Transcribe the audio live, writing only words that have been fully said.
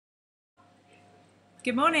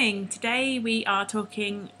Good morning. Today we are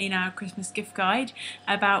talking in our Christmas gift guide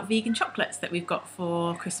about vegan chocolates that we've got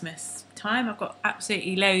for Christmas time. I've got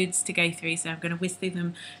absolutely loads to go through, so I'm going to whiz through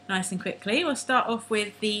them nice and quickly. We'll start off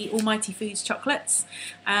with the Almighty Foods chocolates.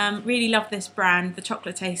 Really love this brand. The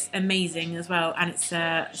chocolate tastes amazing as well, and it's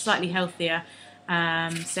slightly healthier.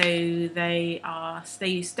 So they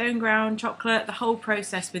use stone ground chocolate. The whole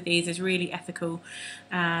process with these is really ethical.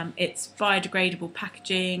 It's biodegradable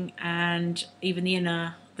packaging, and even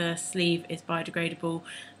the sleeve is biodegradable.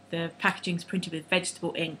 The packaging's printed with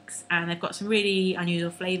vegetable inks, and they've got some really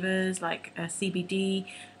unusual flavours like CBD.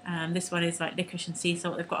 This one is like licorice and sea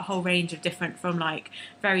salt. They've got a whole range of different, from like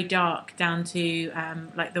very dark down to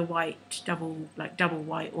like the white double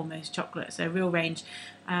white almost chocolate. So a real range.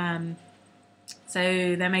 So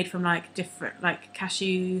they're made from like different, like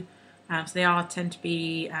cashew, so they tend to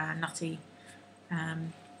be nutty,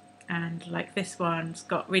 and like this one's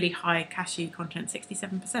got really high cashew content,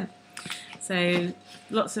 67%. So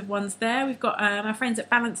lots of ones there. We've got our friends at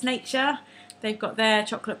Balance Nature. They've got their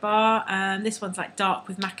chocolate bar. This one's like dark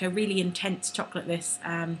with maca, really intense chocolate.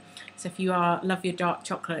 So if you love your dark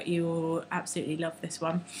chocolate, you will absolutely love this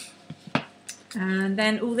one. And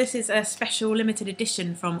then, this is a special limited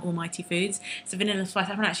edition from Almighty Foods. It's a vanilla spice.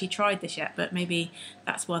 I haven't actually tried this yet, but maybe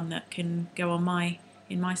that's one that can go on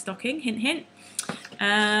in my stocking. Hint, hint.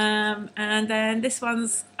 And then this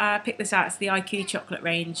one's, picked this out. It's the IQ chocolate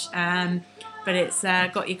range, but it's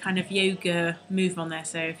got your kind of yoga move on there.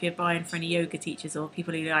 So if you're buying for any yoga teachers or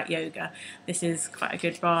people who like yoga, this is quite a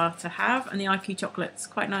good bar to have. And the IQ chocolate's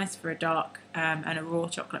quite nice for a dark and a raw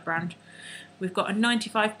chocolate brand. We've got a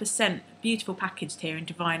 95% beautiful packaged here in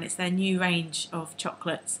Divine. It's their new range of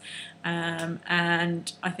chocolates,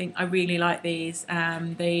 and I think I really like these.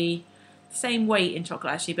 The same weight in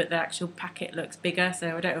chocolate actually, but the actual packet looks bigger,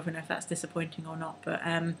 so I don't even know if that's disappointing or not. But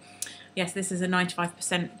yes, this is a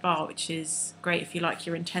 95% bar, which is great if you like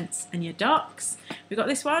your intense and your darks. We've got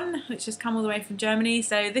this one, which has come all the way from Germany.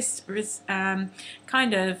 So this is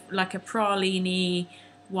kind of like a praline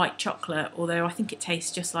white chocolate, although I think it tastes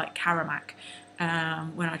just like Caramac.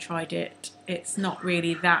 When I tried it, it's not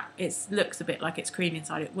really that. It looks a bit like it's creamy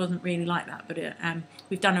inside. It wasn't really like that, but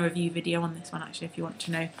we've done a review video on this one actually if you want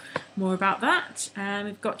to know more about that.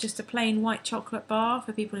 We've got just a plain white chocolate bar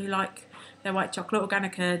for people who like their white chocolate.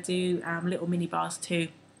 Organica do little mini bars too,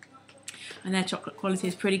 and their chocolate quality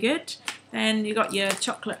is pretty good. Then you've got your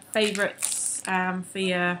chocolate favourites for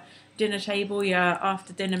your dinner table, your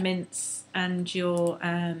after dinner mints, and your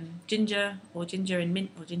ginger in mint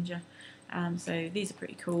or ginger. So these are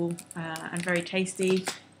pretty cool and very tasty.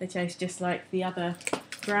 They taste just like the other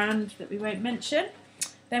brand that we won't mention.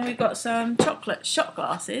 Then we've got some chocolate shot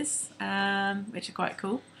glasses, which are quite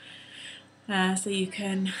cool. So you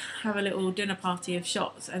can have a little dinner party of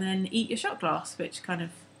shots and then eat your shot glass, which kind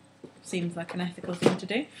of seems like an ethical thing to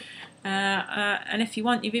do. And if you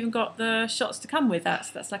want, you've even got the shots to come with that.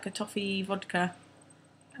 So that's like a toffee vodka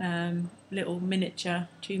little miniature,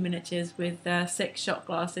 2 miniatures with 6 shot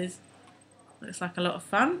glasses. Looks like a lot of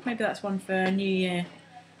fun. Maybe that's one for New Year.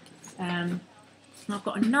 I've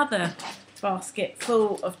got another basket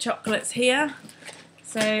full of chocolates here.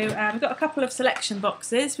 So we've got a couple of selection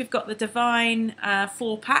boxes. We've got the Divine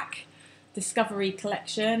 4-pack Discovery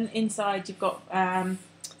Collection. Inside you've got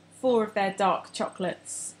 4 of their dark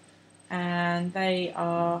chocolates, and they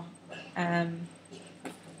are they're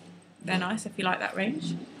nice if you like that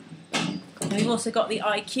range. And we've also got the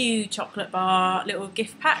IQ chocolate bar little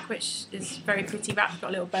gift pack, which is very pretty wrapped, got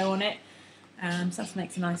a little bow on it, so that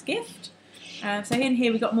makes a nice gift. So in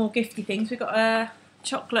here we've got more gifty things. We've got a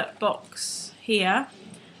chocolate box here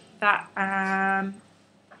that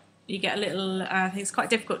you get a little, I think it's quite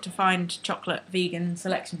difficult to find chocolate vegan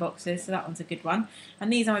selection boxes, so that one's a good one.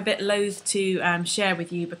 And these I'm a bit loath to share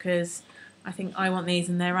with you because I think I want these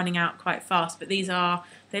and they're running out quite fast, but they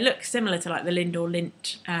look similar to like the Lindor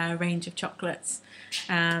Lindt range of chocolates,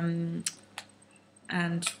 and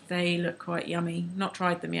they look quite yummy. Not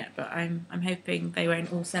tried them yet, but I'm hoping they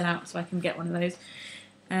won't all sell out so I can get one of those.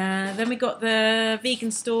 Then we got the Vegan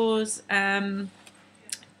Stores Golden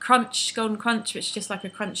Crunch, which is just like a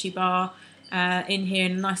crunchy bar in here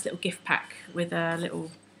in a nice little gift pack with a little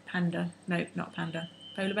panda. No, not panda.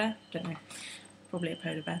 Polar bear? Don't know. Probably a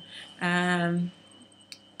polar bear.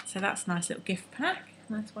 So that's a nice little gift pack.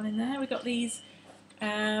 Nice one in there. We got these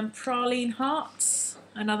praline hearts.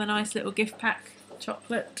 Another nice little gift pack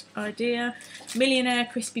chocolate idea. Millionaire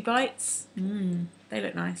crispy bites. They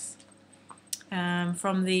look nice.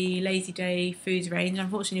 From the Lazy Day Foods range.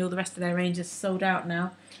 Unfortunately, all the rest of their range is sold out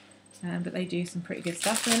now, but they do some pretty good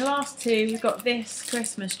stuff. And then the last two, we've got this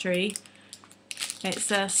Christmas tree,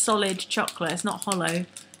 It's a solid chocolate, it's not hollow.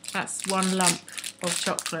 That's one lump of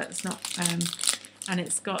chocolate. It's not, and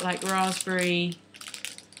it's got like raspberry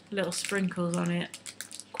little sprinkles on it.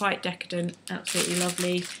 Quite decadent, absolutely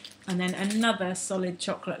lovely. And then another solid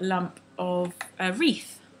chocolate lump of a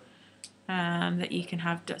wreath that you can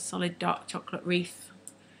have, solid dark chocolate wreath,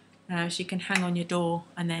 which you can hang on your door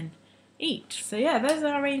and then eat. So yeah, there's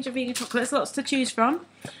our range of vegan chocolates, lots to choose from.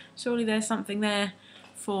 Surely there's something there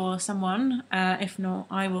for someone. If not,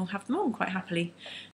 I will have them all quite happily.